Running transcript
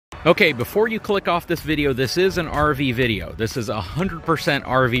Okay, before you click off this video, this is an RV video. This is 100%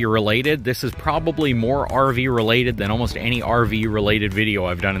 RV related. This is probably more RV related than almost any RV related video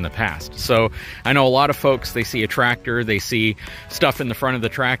I've done in the past. So I know a lot of folks, they see a tractor, they see stuff in the front of the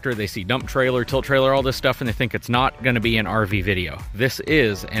tractor, they see dump trailer, tilt trailer, all this stuff, and they think it's not going to be an RV video. This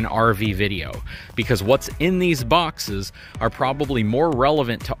is an RV video because what's in these boxes are probably more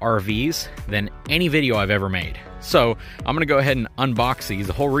relevant to RVs than any video I've ever made. So I'm gonna go ahead and unbox these.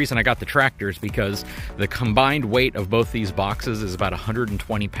 The whole reason I got the tractor is because the combined weight of both these boxes is about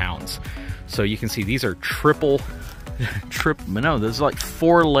 120 pounds. So you can see these are there's like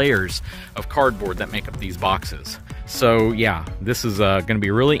 4 layers of cardboard that make up these boxes. So yeah, this is gonna be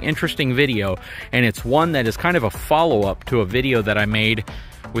a really interesting video, and it's one that is kind of a follow-up to a video that I made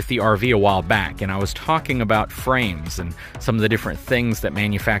with the RV a while back, and I was talking about frames and some of the different things that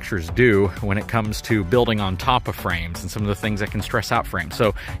manufacturers do when it comes to building on top of frames and some of the things that can stress out frames.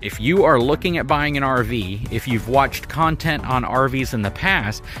 So if you are looking at buying an RV, if you've watched content on RVs in the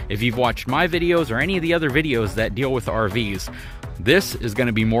past, if you've watched my videos or any of the other videos that deal with RVs, this is going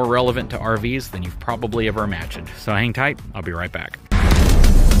to be more relevant to RVs than you've probably ever imagined. So hang tight, I'll be right back.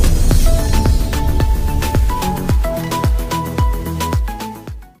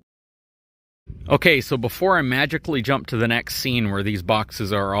 Okay, so before I magically jump to the next scene where these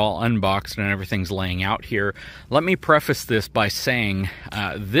boxes are all unboxed and everything's laying out here, let me preface this by saying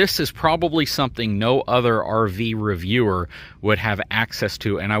this is probably something no other RV reviewer would have access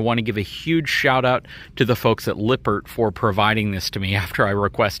to, and I want to give a huge shout out to the folks at Lippert for providing this to me after I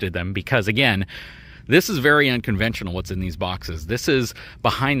requested them, because again, this is very unconventional what's in these boxes. This is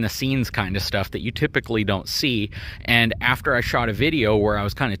behind the scenes kind of stuff that you typically don't see. And after I shot a video where I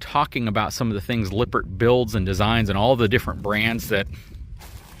was kind of talking about some of the things Lippert builds and designs and all the different brands that,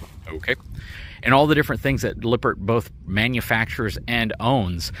 and all the different things that Lippert both manufactures and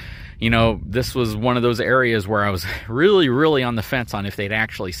owns, you know, this was one of those areas where I was really on the fence on if they'd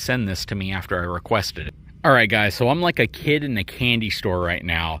actually send this to me after I requested it. All right, guys, so I'm like a kid in a candy store right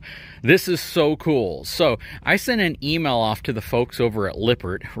now. This is so cool. So I sent an email off to the folks over at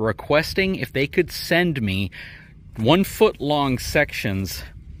Lippert requesting if they could send me 1-foot-long sections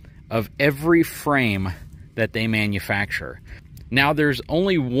of every frame that they manufacture. Now, there's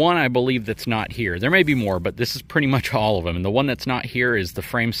only one, I believe, that's not here. There may be more, but this is pretty much all of them. And the one that's not here is the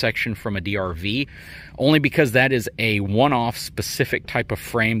frame section from a DRV, only because that is a one-off specific type of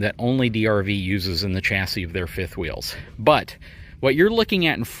frame that only DRV uses in the chassis of their fifth wheels. But what you're looking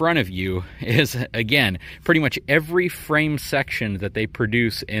at in front of you is, again, pretty much every frame section that they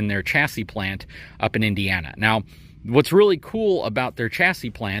produce in their chassis plant up in Indiana. Now, what's really cool about their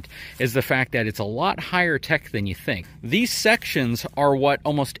chassis plant is the fact that it's a lot higher tech than you think. These sections are what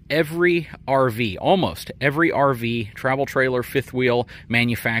almost every RV, travel trailer, fifth wheel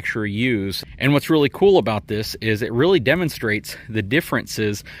manufacturer use. And what's really cool about this is it really demonstrates the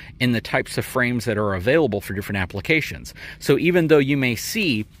differences in the types of frames that are available for different applications. So even though you may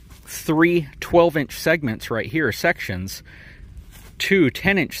see 3 12-inch segments right here, sections, 2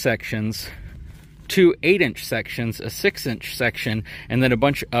 10-inch sections, 2 8-inch sections, a 6-inch section, and then a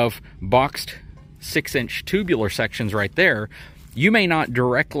bunch of boxed 6-inch tubular sections right there, you may not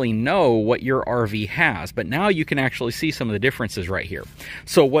directly know what your RV has, but now you can actually see some of the differences right here.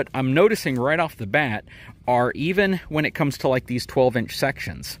 So what I'm noticing right off the bat are, even when it comes to like these 12-inch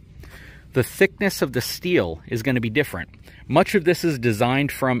sections, the thickness of the steel is going to be different. Much of this is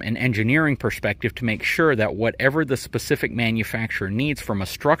designed from an engineering perspective to make sure that whatever the specific manufacturer needs from a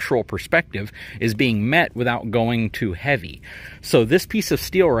structural perspective is being met without going too heavy. So this piece of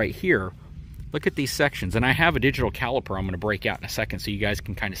steel right here, look at these sections, and I have a digital caliper I'm going to break out in a second so you guys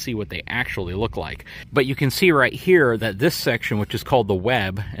can kind of see what they actually look like. But you can see right here that this section, which is called the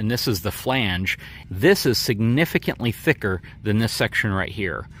web, and this is the flange, this is significantly thicker than this section right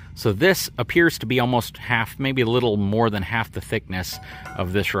here. So this appears to be almost half, maybe a little more than half the thickness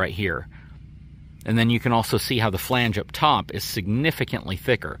of this right here. And then you can also see how the flange up top is significantly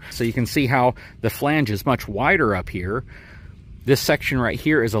thicker. So you can see how the flange is much wider up here. This section right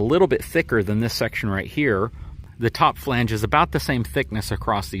here is a little bit thicker than this section right here. The top flange is about the same thickness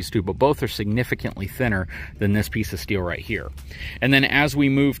across these two, but both are significantly thinner than this piece of steel right here. And then as we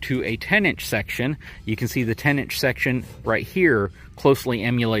move to a 10-inch section, you can see the 10-inch section right here closely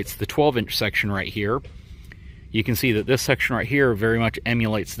emulates the 12-inch section right here. You can see that this section right here very much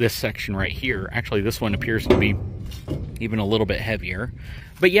emulates this section right here. Actually, this one appears to be even a little bit heavier.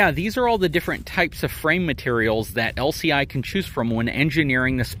 But yeah, these are all the different types of frame materials that LCI can choose from when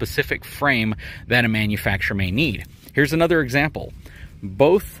engineering the specific frame that a manufacturer may need. Here's another example.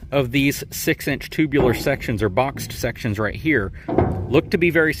 both of these 6-inch tubular sections or boxed sections right here look to be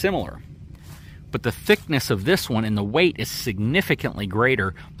very similar. But the thickness of this one and the weight is significantly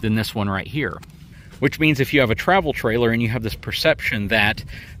greater than this one right here. Which means if you have a travel trailer and you have this perception that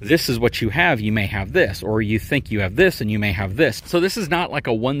this is what you have, you may have this, or you think you have this and you may have this. So this is not like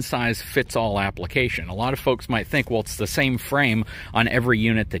a one-size-fits-all application. A lot of folks might think, well, it's the same frame on every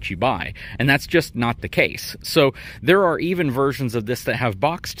unit that you buy, and that's just not the case. So there are even versions of this that have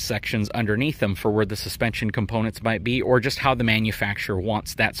boxed sections underneath them for where the suspension components might be, or just how the manufacturer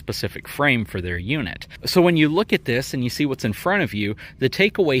wants that specific frame for their unit. So when you look at this and you see what's in front of you, the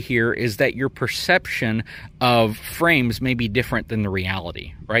takeaway here is that your perception of frames may be different than the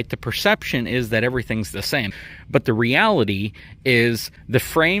reality, right? The perception is that everything's the same, but the reality is the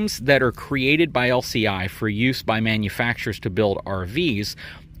frames that are created by LCI for use by manufacturers to build RVs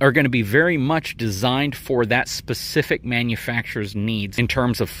are going to be very much designed for that specific manufacturer's needs in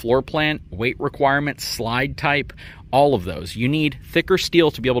terms of floor plan, weight requirements, slide type, all of those. You need thicker steel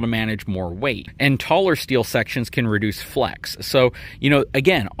to be able to manage more weight, and taller steel sections can reduce flex. So, you know,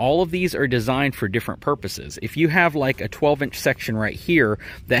 again, all of these are designed for different purposes. If you have like a 12-inch section right here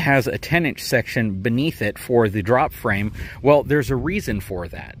that has a 10-inch section beneath it for the drop frame, well, there's a reason for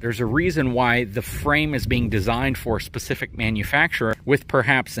that. There's a reason why the frame is being designed for a specific manufacturer with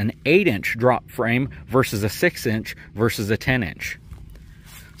perhaps an 8-inch drop frame versus a 6-inch versus a 10-inch.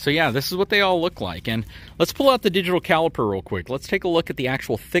 So yeah, this is what they all look like. And let's pull out the digital caliper real quick. Let's take a look at the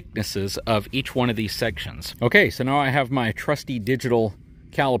actual thicknesses of each one of these sections. Okay, so now I have my trusty digital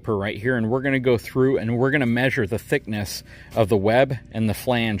caliper right here, and we're going to go through and we're going to measure the thickness of the web and the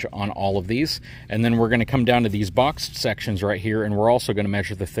flange on all of these, and then we're going to come down to these boxed sections right here, and we're also going to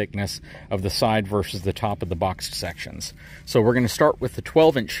measure the thickness of the side versus the top of the boxed sections. So we're going to start with the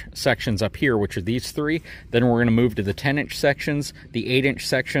 12-inch sections up here, which are these three. Then we're going to move to the 10-inch sections, the 8-inch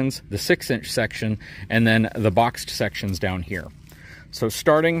sections, the 6-inch section, and then the boxed sections down here. So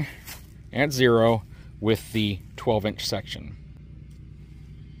starting at 0 with the 12-inch section.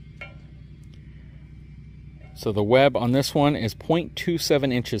 So the web on this one is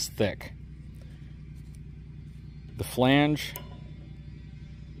 0.27 inches thick. The flange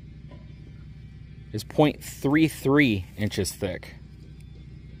is 0.33 inches thick.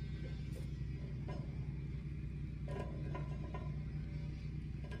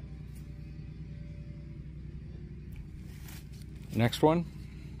 Next one.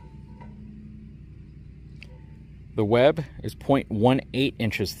 The web is 0.18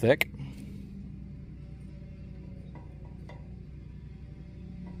 inches thick.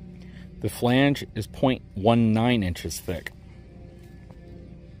 The flange is 0.19 inches thick.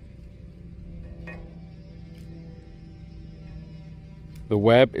 The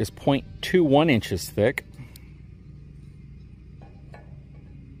web is 0.21 inches thick.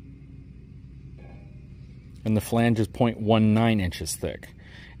 And the flange is 0.19 inches thick.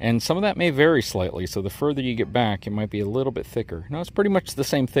 And some of that may vary slightly, so the further you get back, it might be a little bit thicker. Now, it's pretty much the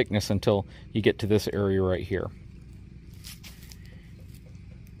same thickness until you get to this area right here.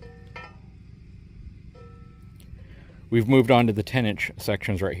 We've moved on to the 10-inch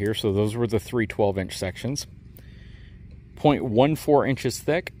sections right here. So those were the three 12-inch sections. 0.14 inches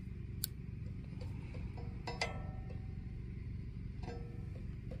thick.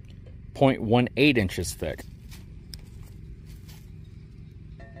 .18 inches thick.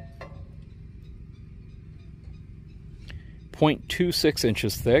 .26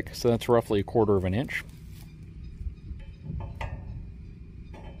 inches thick, so that's roughly 1/4 of an inch.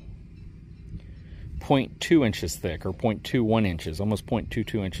 0.2 inches thick, or 0.21 inches, almost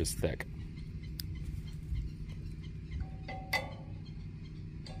 0.22 inches thick.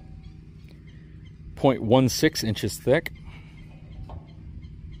 .16 inches thick.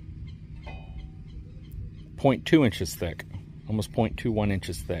 0.2 inches thick, almost 0.21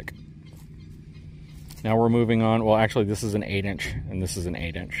 inches thick. Now we're moving on. Well, actually, this is an 8-inch, and this is an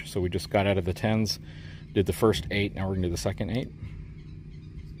 8-inch. So we just got out of the 10s, did the first 8, now we're going to do the second 8.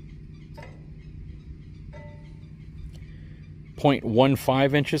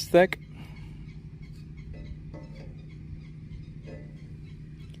 0.15 inches thick.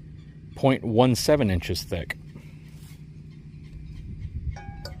 0.17 inches thick.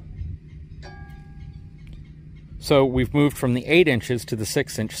 So we've moved from the 8 inches to the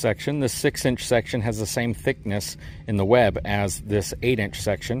 6-inch section. The 6-inch section has the same thickness in the web as this 8-inch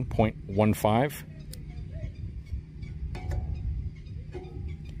section, 0.15.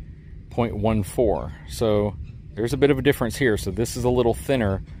 0.14. So there's a bit of a difference here. So this is a little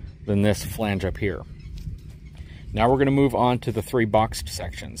thinner than this flange up here. Now we're going to move on to the 3 boxed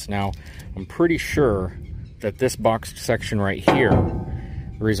sections. Now, I'm pretty sure that this boxed section right here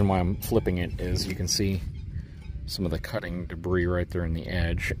The reason why I'm flipping it is you can see some of the cutting debris right there in the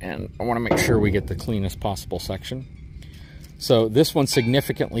edge, and I want to make sure we get the cleanest possible section. So this one's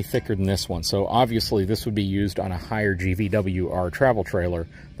significantly thicker than this one, so obviously this would be used on a higher GVWR travel trailer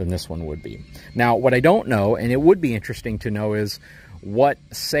than this one would be. Now, what I don't know, and it would be interesting to know, is what,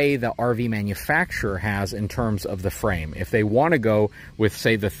 say, the RV manufacturer has in terms of the frame. If they want to go with,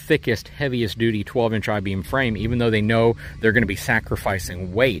 say, the thickest, heaviest duty 12-inch I-beam frame, even though they know they're going to be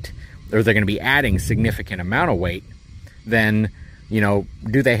sacrificing weight, or they're going to be adding significant amount of weight, then, you know,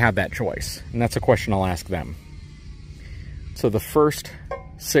 do they have that choice? And that's a question I'll ask them. So the first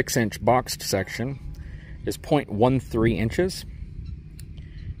 6-inch boxed section is 0.13 inches.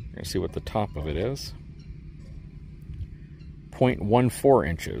 Let's see what the top of it is. 0.14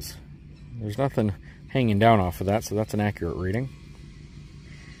 inches. There's nothing hanging down off of that, so that's an accurate reading.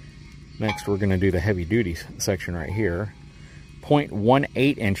 Next, we're going to do the heavy duty section right here.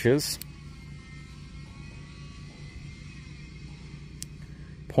 0.18 inches.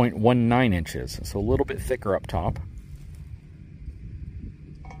 0.19 inches. So a little bit thicker up top.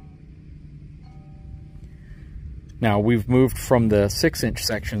 Now, we've moved from the 6-inch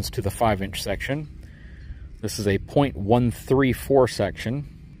sections to the 5-inch section. This is a 0.134 section.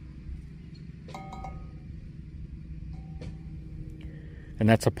 And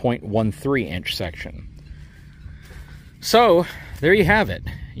that's a 0.13 inch section. So, there you have it.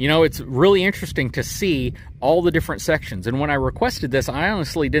 You know, it's really interesting to see all the different sections. And when I requested this, I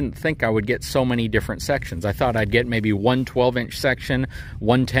honestly didn't think I would get so many different sections. I thought I'd get maybe one 12-inch section,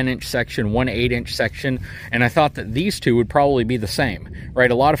 one 10-inch section, one 8-inch section, and I thought that these two would probably be the same,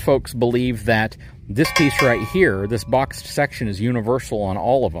 right? A lot of folks believe that this piece right here, this boxed section, is universal on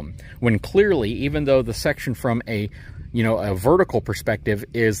all of them, when clearly, even though the section from a vertical perspective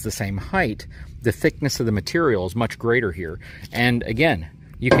is the same height, the thickness of the material is much greater here. And again,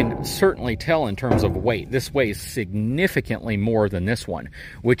 you can certainly tell in terms of weight. This weighs significantly more than this one,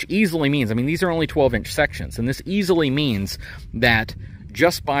 which easily means, I mean, these are only 12-inch sections, and this easily means that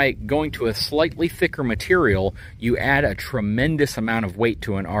just by going to a slightly thicker material, you add a tremendous amount of weight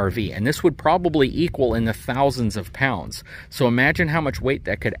to an RV, and this would probably equal in the thousands of pounds. So imagine how much weight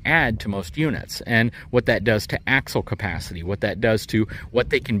that could add to most units, and what that does to axle capacity, what that does to what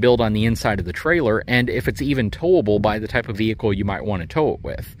they can build on the inside of the trailer, and if it's even towable by the type of vehicle you might want to tow it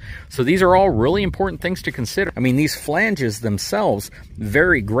with. So these are all really important things to consider. I mean, these flanges themselves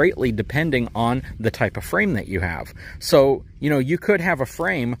vary greatly depending on the type of frame that you have. So, you know, you could have a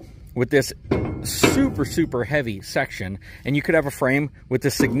frame with this super heavy section, and you could have a frame with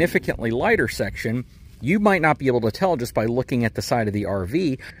this significantly lighter section. You might not be able to tell just by looking at the side of the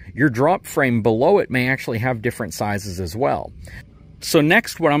RV. Your drop frame below it may actually have different sizes as well. So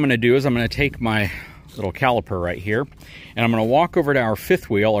next, what I'm going to do is I'm going to take my little caliper right here, and I'm going to walk over to our fifth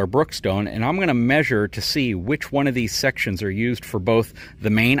wheel, our Brookstone, and I'm going to measure to see which one of these sections are used for both the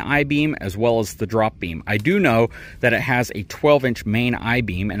main I-beam as well as the drop beam. I do know that it has a 12-inch main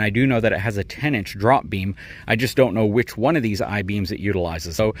I-beam, and I do know that it has a 10-inch drop beam. I just don't know which one of these I-beams it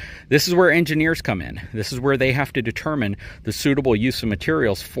utilizes. So this is where engineers come in. This is where they have to determine the suitable use of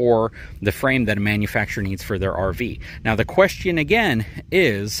materials for the frame that a manufacturer needs for their RV. Now, the question again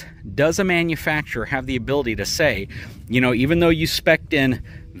is, does a manufacturer have the ability to say, you know, even though you spec'd in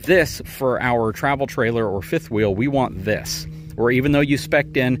this for our travel trailer or fifth wheel, we want this. Or even though you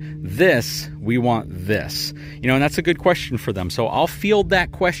spec'd in this, we want this. You know, and that's a good question for them. So I'll field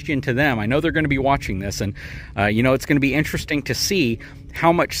that question to them. I know they're going to be watching this, and, you know, it's going to be interesting to see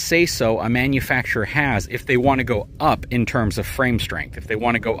how much say-so a manufacturer has if they want to go up in terms of frame strength, if they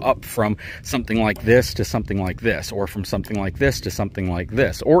want to go up from something like this to something like this, or from something like this to something like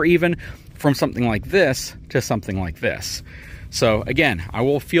this, or even from something like this to something like this. So again, I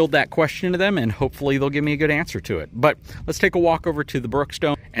will field that question to them, and hopefully they'll give me a good answer to it. But let's take a walk over to the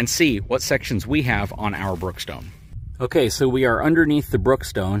Brookstone and see what sections we have on our Brookstone. Okay, so we are underneath the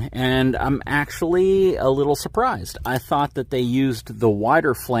Brookstone, and I'm actually a little surprised. I thought that they used the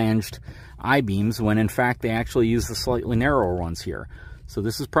wider flanged I-beams when in fact they actually use the slightly narrower ones here. So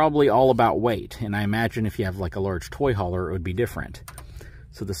this is probably all about weight, and I imagine if you have like a large toy hauler, it would be different.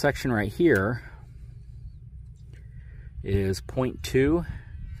 So the section right here is 0.2,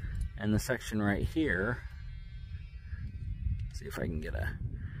 and the section right here, see if I can get a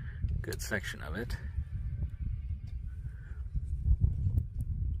good section of it.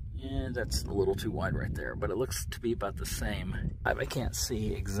 And that's a little too wide right there, but it looks to be about the same. I can't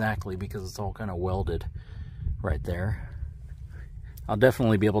see exactly because it's all kind of welded right there. I'll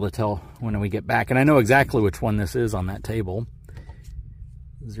definitely be able to tell when we get back, and I know exactly which one this is on that table.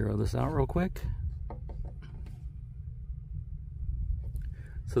 Zero this out real quick.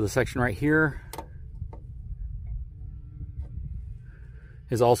 So the section right here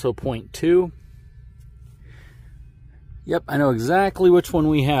is also 0.2. Yep, I know exactly which one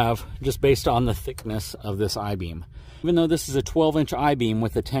we have just based on the thickness of this I-beam. Even though this is a 12-inch I-beam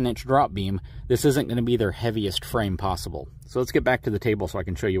with a 10-inch drop beam, this isn't going to be their heaviest frame possible. So let's get back to the table so I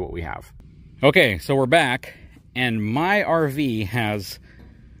can show you what we have. Okay, so we're back, and my RV has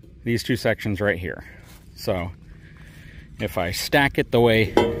these two sections right here. So if I stack it the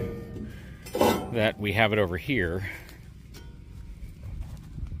way that we have it over here,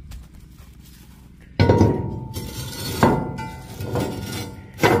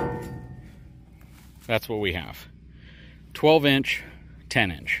 that's what we have. 12-inch,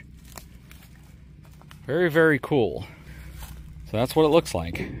 10-inch. Very, very cool. So that's what it looks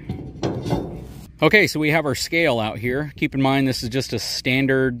like. Okay, so we have our scale out here. Keep in mind, this is just a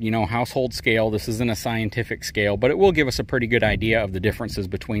standard, household scale. This isn't a scientific scale, but it will give us a pretty good idea of the differences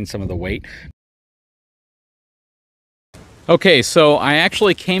between some of the weight. Okay, so I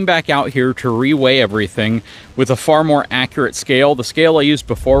actually came back out here to reweigh everything with a far more accurate scale. The scale I used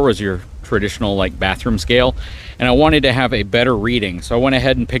before was your traditional bathroom scale, and I wanted to have a better reading, so I went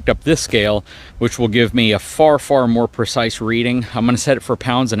ahead and picked up this scale, which will give me a far more precise reading. I'm going to set it for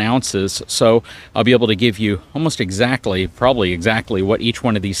pounds and ounces, so I'll be able to give you almost exactly, probably exactly, what each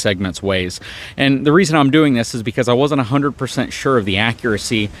one of these segments weighs. And the reason I'm doing this is because I wasn't 100% sure of the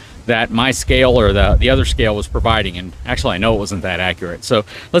accuracy that my scale or the other scale was providing, and actually I know it wasn't that accurate. So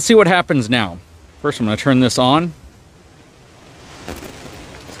let's see what happens now. First I'm going to turn this on.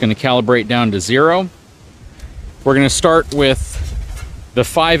 Going to calibrate down to 0. We're going to start with the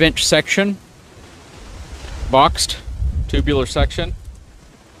 5-inch section, boxed tubular section.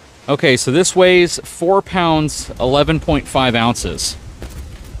 Okay, so this weighs 4 pounds 11.5 ounces.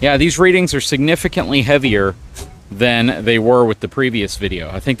 Yeah, these readings are significantly heavier than they were with the previous video.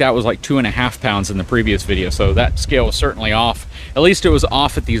 I think that was like 2.5 pounds in the previous video, so that scale was certainly off. At least it was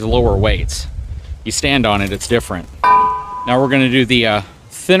off at these lower weights. You stand on it, it's different. Now we're going to do the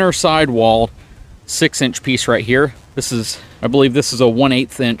thinner sidewall 6-inch piece right here. This is, I believe this is a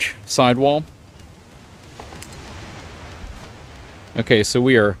 1/8 inch sidewall. Okay, so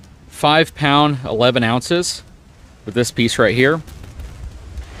we are 5 pound 11 ounces with this piece right here.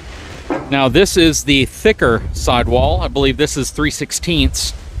 Now this is the thicker sidewall. I believe this is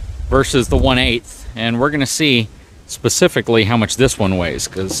 3/16 versus the 1/8, and we're going to see specifically how much this one weighs,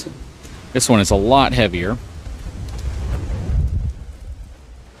 because this one is a lot heavier.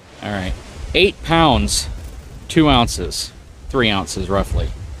 All right, 8 pounds, 2 ounces, 3 ounces roughly.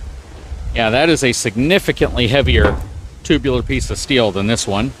 Yeah, that is a significantly heavier tubular piece of steel than this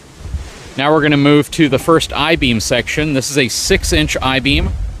one. Now we're going to move to the first I-beam section. This is a 6-inch I-beam.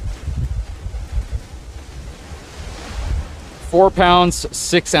 4 pounds,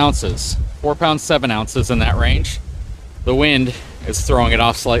 6 ounces. 4 pounds, 7 ounces in that range. The wind is throwing it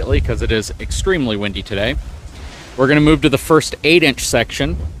off slightly because it is extremely windy today. We're going to move to the first 8-inch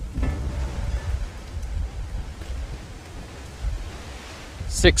section.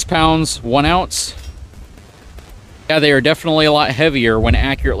 6 pounds, 1 ounce. Yeah, they are definitely a lot heavier when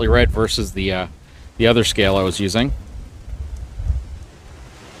accurately read versus the other scale I was using.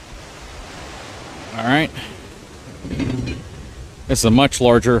 All right. This is a much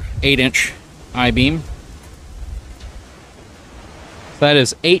larger 8-inch I-beam. That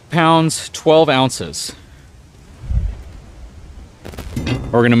is 8 pounds, 12 ounces.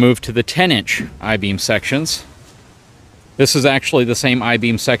 We're going to move to the 10-inch I-beam sections. This is actually the same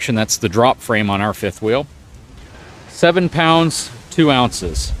I-beam section that's the drop frame on our fifth wheel. 7 pounds, 2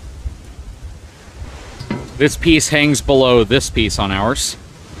 ounces. This piece hangs below this piece on ours.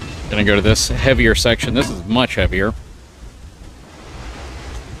 Gonna go to this heavier section. This is much heavier.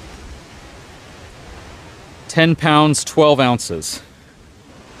 10 pounds, 12 ounces.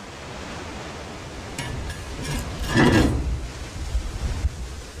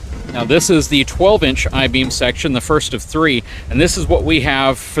 Now this is the 12-inch I-beam section, the first of 3, and this is what we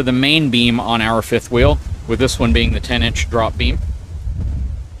have for the main beam on our fifth wheel, with this one being the 10-inch drop beam.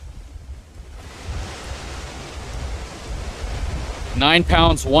 Nine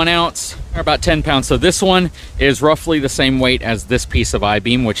pounds, 1 ounce, or about 10 pounds. So this one is roughly the same weight as this piece of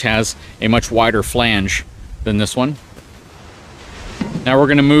I-beam, which has a much wider flange than this one. Now we're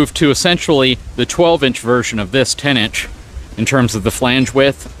going to move to essentially the 12-inch version of this 10-inch in terms of the flange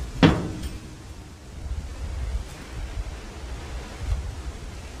width.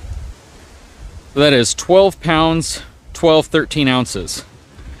 So that is 12 pounds, 13 ounces.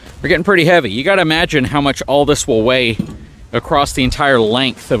 We're getting pretty heavy. You got to imagine how much all this will weigh across the entire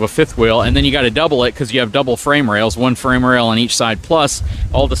length of a fifth wheel, and then you got to double it because you have double frame rails, one frame rail on each side, plus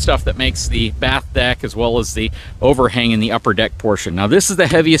all the stuff that makes the bath deck as well as the overhang in the upper deck portion. Now this is the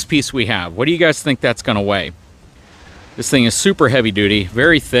heaviest piece we have. What do you guys think that's going to weigh? This thing is super heavy duty,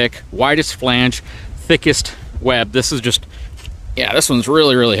 very thick, widest flange, thickest web. This is just, yeah, this one's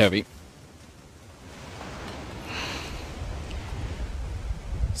really, really heavy.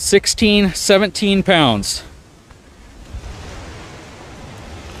 16, 17 pounds.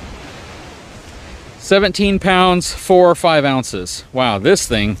 17 pounds, 4 or 5 ounces. Wow, this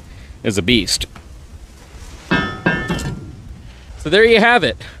thing is a beast. So there you have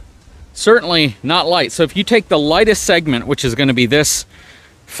it. Certainly not light. So if you take the lightest segment, which is going to be this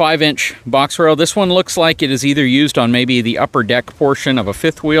 5-inch box rail, this one looks like it is either used on maybe the upper deck portion of a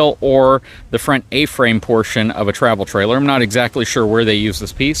fifth wheel or the front A-frame portion of a travel trailer. I'm not exactly sure where they use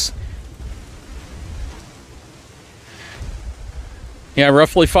this piece. Yeah,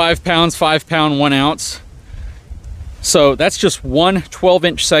 roughly 5 pounds, 5 pound, 1 ounce. So that's just one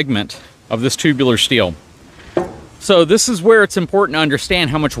 12-inch segment of this tubular steel. So this is where it's important to understand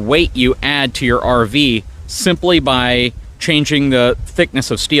how much weight you add to your RV simply by changing the thickness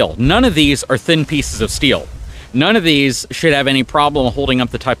of steel. None of these are thin pieces of steel. None of these should have any problem holding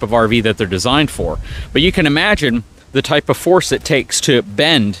up the type of RV that they're designed for. But you can imagine the type of force it takes to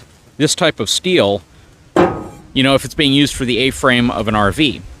bend this type of steel, you know, if it's being used for the A-frame of an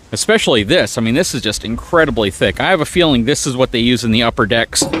RV. Especially this. I mean, this is just incredibly thick. I have a feeling this is what they use in the upper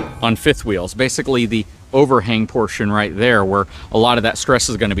decks on fifth wheels. Basically the overhang portion right there where a lot of that stress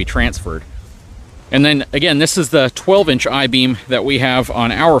is going to be transferred. And then again, this is the 12-inch I-beam that we have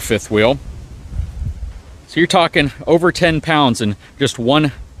on our fifth wheel. So you're talking over 10 pounds in just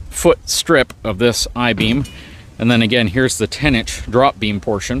 1 foot strip of this I-beam. And then again, here's the 10-inch drop beam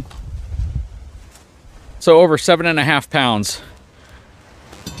portion. So over 7.5 pounds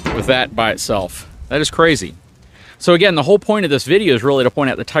with that by itself. That is crazy. So again, the whole point of this video is really to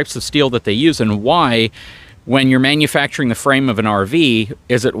point out the types of steel that they use and why, when you're manufacturing the frame of an RV,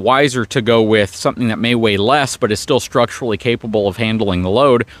 is it wiser to go with something that may weigh less but is still structurally capable of handling the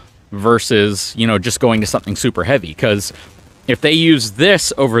load versus, you know, just going to something super heavy? Because if they use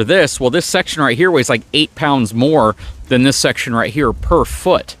this over this, well, this section right here weighs like 8 pounds more than this section right here per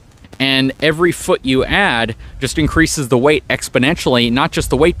foot. And every foot you add just increases the weight exponentially, not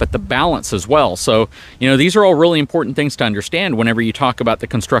just the weight, but the balance as well. So, you know, these are all really important things to understand whenever you talk about the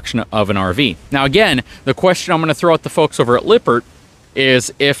construction of an RV. Now, again, the question I'm going to throw at the folks over at Lippert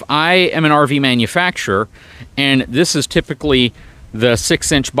is, if I am an RV manufacturer, and this is typically the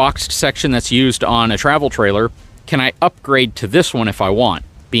 6-inch boxed section that's used on a travel trailer, can I upgrade to this one if I want,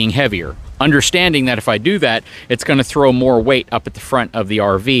 being heavier? Understanding that if I do that, it's going to throw more weight up at the front of the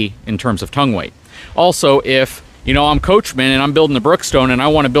RV in terms of tongue weight. Also, if, you know, I'm Coachman and I'm building the Brookstone and I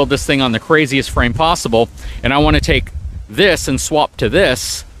want to build this thing on the craziest frame possible, and I want to take this and swap to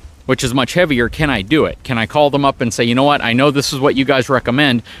this, which is much heavier, can I do it? Can I call them up and say, you know what, I know this is what you guys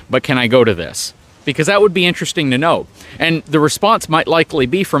recommend, but can I go to this? Because that would be interesting to know. And the response might likely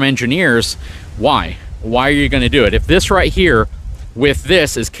be from engineers, why? Why are you going to do it? If this right here with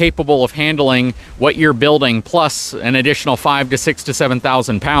this is capable of handling what you're building plus an additional 5 to 6 to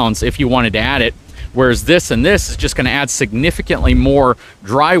 7,000 pounds if you wanted to add it, whereas this and this is just going to add significantly more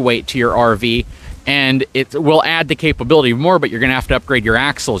dry weight to your RV, and it will add the capability more, but you're going to have to upgrade your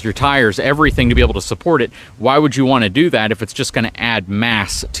axles, your tires, everything to be able to support it. Why would you want to do that if it's just going to add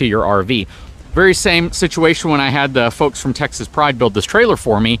mass to your RV? Very same situation when I had the folks from Texas Pride build this trailer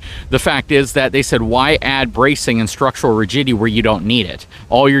for me. The fact is that they said, why add bracing and structural rigidity where you don't need it?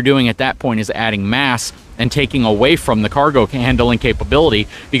 All you're doing at that point is adding mass and taking away from the cargo handling capability,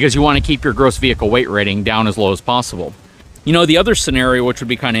 because you want to keep your gross vehicle weight rating down as low as possible. You know, the other scenario, which would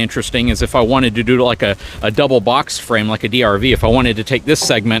be kind of interesting, is if I wanted to do like a double box frame, like a DRV, if I wanted to take this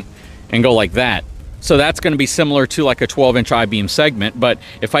segment and go like that. So that's going to be similar to like a 12-inch I-beam segment, but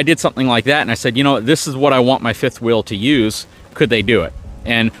if I did something like that and I said, you know, this is what I want my fifth wheel to use, could they do it?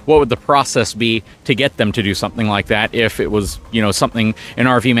 And what would the process be to get them to do something like that if it was, you know, something an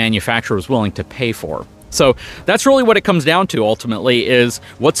RV manufacturer was willing to pay for? So that's really what it comes down to ultimately, is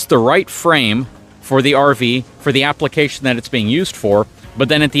what's the right frame for the RV, for the application that it's being used for, but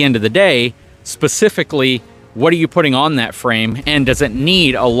then at the end of the day, specifically, what are you putting on that frame, and does it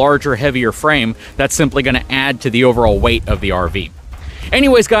need a larger, heavier frame that's simply going to add to the overall weight of the RV?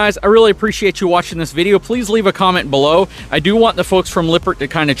 Anyways, guys, I really appreciate you watching this video. Please leave a comment below. I do want the folks from Lippert to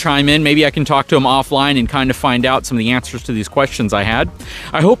kind of chime in. Maybe I can talk to them offline and kind of find out some of the answers to these questions I had.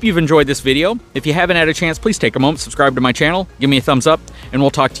 I hope you've enjoyed this video. If you haven't had a chance, please take a moment, subscribe to my channel, give me a thumbs up, and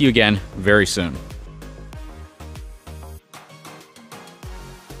we'll talk to you again very soon.